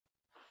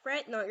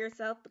Fret not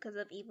yourself because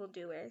of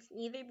evildoers,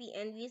 neither be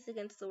envious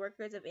against the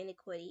workers of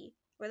iniquity,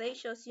 for they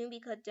shall soon be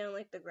cut down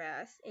like the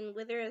grass, and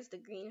wither as the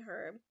green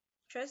herb.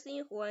 Trust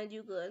in Yahuwah and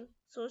do good,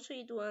 so shall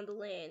you dwell on the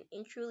land,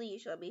 and truly you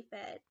shall be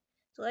fed.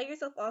 Delight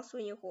yourself also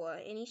in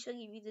Yahuwah, and he shall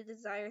give you the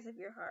desires of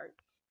your heart.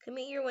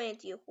 Commit your way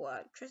unto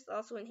Yahuwah, trust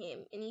also in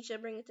him, and he shall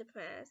bring it to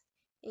pass.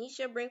 And he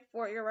shall bring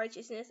forth your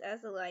righteousness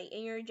as the light,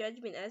 and your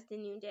judgment as the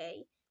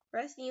noonday.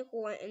 Rest in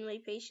Yahuwah and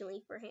wait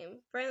patiently for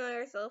him. Fret not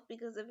yourself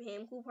because of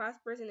him who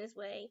prospers in his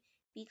way,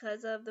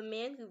 because of the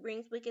man who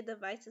brings wicked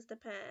devices to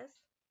pass.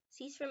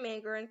 Cease from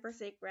anger and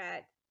forsake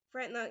wrath.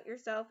 Fret not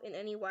yourself in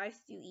any wise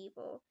to do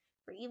evil,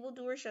 for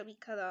evildoers shall be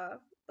cut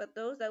off. But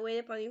those that wait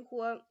upon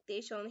Yahuwah,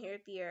 they shall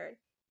inherit the earth.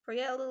 For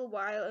yet a little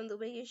while, and the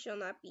wicked shall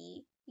not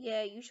be.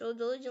 Yea, you shall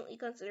diligently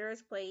consider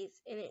his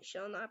place, and it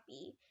shall not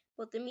be.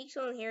 But the meek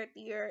shall inherit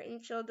the earth,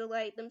 and shall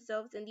delight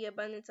themselves in the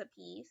abundance of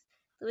peace.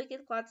 The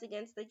wicked plots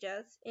against the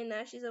just, and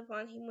gnashes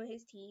upon him with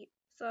his teeth.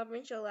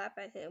 Sovereign shall laugh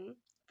at him,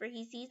 for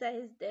he sees that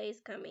his day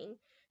is coming.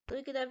 The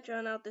wicked have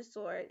drawn out the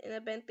sword, and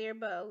have bent their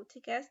bow, to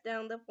cast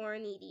down the poor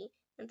and needy,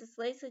 and to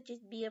slay such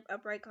as be of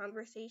upright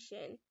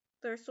conversation.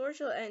 Their sword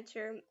shall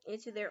enter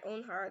into their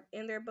own heart,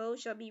 and their bow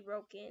shall be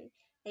broken.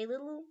 A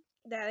little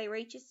that a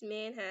righteous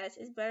man has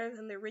is better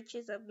than the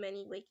riches of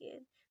many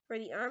wicked. For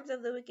the arms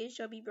of the wicked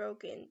shall be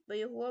broken, but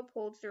Yahuwah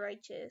upholds the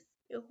righteous.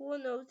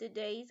 Yahuwah knows the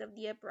days of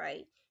the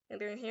upright, and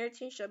their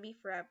inheritance shall be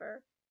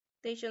forever.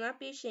 They shall not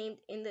be ashamed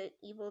in the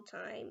evil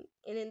time,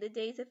 and in the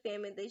days of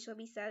famine they shall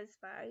be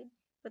satisfied.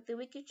 But the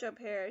wicked shall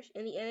perish,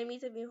 and the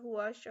enemies of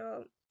Yahuwah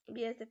shall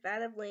be as the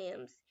fat of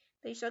lambs.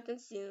 They shall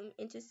consume,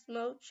 into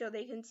smoke shall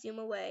they consume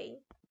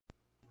away.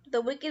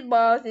 The wicked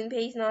borrows and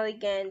pays not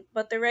again,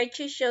 but the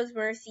righteous shows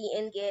mercy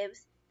and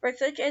gives. For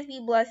such as be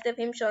blessed of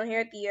him shall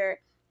inherit the earth,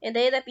 and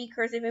they that be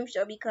cursed of him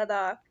shall be cut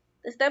off.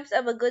 The steps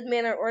of a good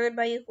man are ordered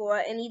by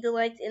Yahuwah, and he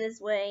delights in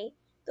his way.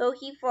 Though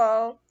he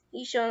fall,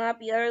 he shall not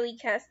be utterly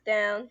cast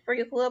down, for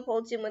Yahuwah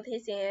upholds him with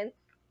his hand.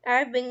 I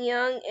have been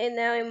young, and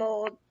now am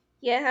old,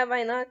 yet have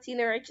I not seen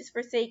the righteous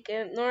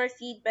forsaken, nor a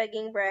seed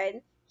begging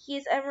bread. He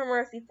is ever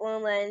merciful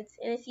and lends,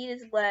 and his seed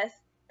is blessed.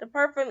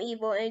 Depart from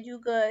evil, and do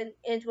good,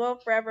 and dwell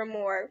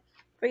forevermore.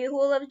 For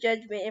Yahuwah loves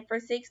judgment, and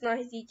forsakes not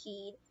his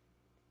deed.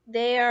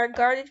 They are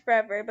guarded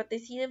forever, but the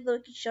seed of the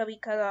wicked shall be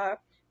cut off.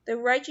 The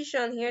righteous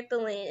shall inherit the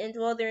land, and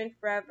dwell therein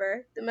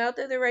forever. The mouth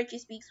of the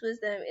righteous speaks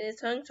wisdom, and his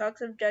tongue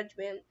talks of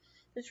judgment.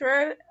 The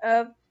sword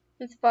of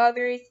his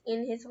father is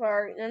in his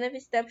heart, none of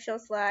his steps shall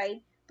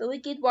slide. The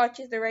wicked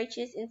watches the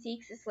righteous, and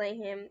seeks to slay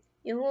him.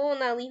 Yahuwah will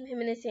not leave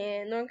him in his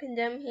hand, nor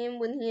condemn him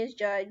when he is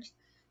judged.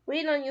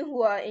 Wait on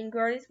Yahuwah, and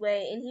guard his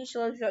way, and he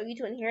shall exalt you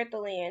to inherit the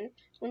land.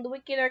 When the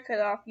wicked are cut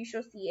off, you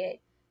shall see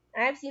it.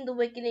 I have seen the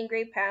wicked in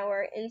great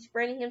power, and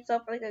spreading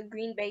himself like a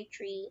green bay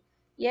tree.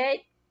 Yet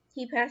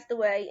he passed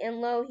away,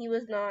 and lo, he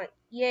was not.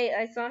 Yea,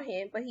 I saw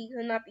him, but he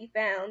could not be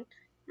found.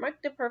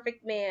 Mark the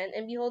perfect man,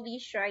 and behold the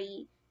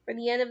Yisrael, for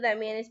the end of that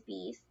man is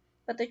peace.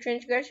 But the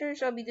transgressors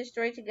shall be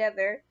destroyed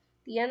together,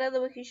 the end of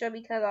the wicked shall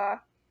be cut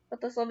off.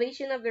 But the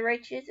salvation of the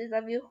righteous is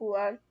of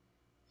Yahuwah.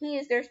 He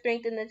is their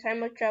strength in the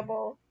time of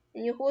trouble.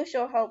 And Yahuwah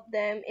shall help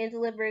them and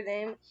deliver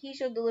them. He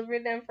shall deliver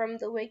them from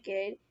the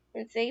wicked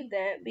and save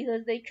them,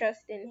 because they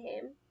trust in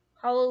him.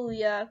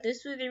 Hallelujah.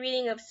 This was the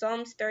reading of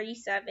Psalms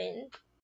 37.